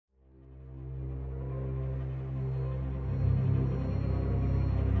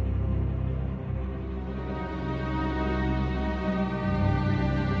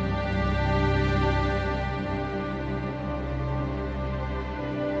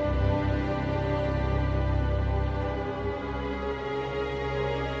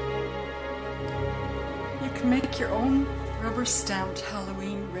make your own rubber stamped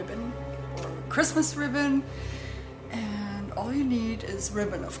Halloween ribbon or Christmas ribbon, and all you need is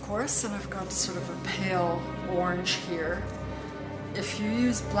ribbon, of course, and I've got sort of a pale orange here. If you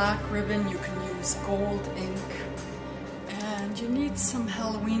use black ribbon, you can use gold ink, and you need some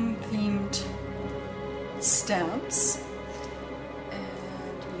Halloween themed stamps,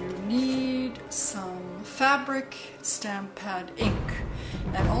 and you need some fabric stamp pad ink,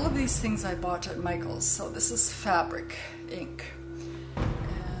 and all of these things I bought at Michael's. So this is fabric ink,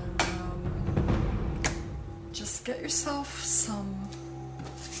 and just get yourself some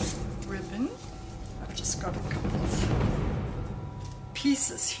ribbon. I've just got a couple of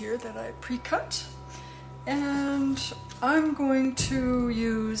pieces here that I pre-cut, and I'm going to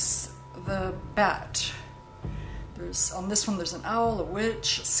use the bat. On this one there's an owl, a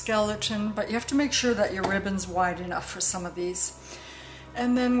witch, a skeleton, but you have to make sure that your ribbon's wide enough for some of these.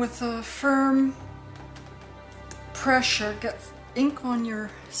 And then with a firm pressure, get ink on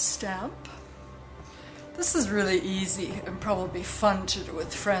your stamp. This is really easy and probably fun to do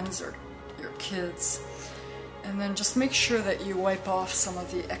with friends or your kids. And then just make sure that you wipe off some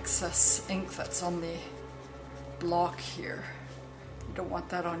of the excess ink that's on the block here. You don't want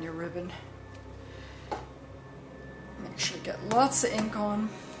that on your ribbon. Make sure you get lots of ink on,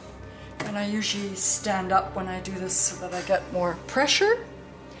 and I usually stand up when I do this so that I get more pressure,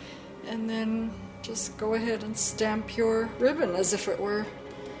 and then just go ahead and stamp your ribbon as if it were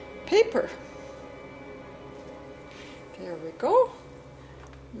paper. There we go,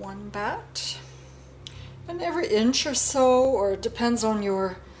 one bat, and every inch or so, or it depends on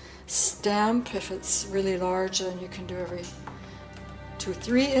your stamp. If it's really large, then you can do every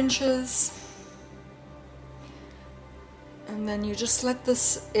 2-3 inches. And then you just let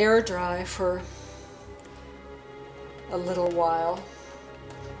this air dry for a little while.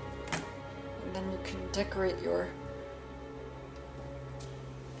 And then you can decorate your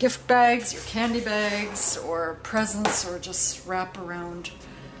gift bags, your candy bags, or presents, or just wrap around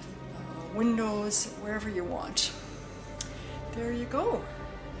windows, wherever you want. There you go.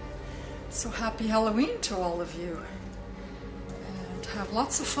 So happy Halloween to all of you. And have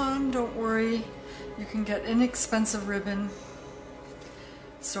lots of fun, don't worry. You can get inexpensive ribbon,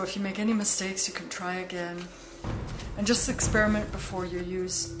 so if you make any mistakes you can try again, and just experiment before you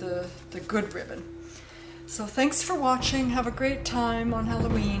use the good ribbon. So thanks for watching, have a great time on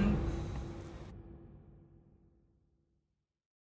Halloween.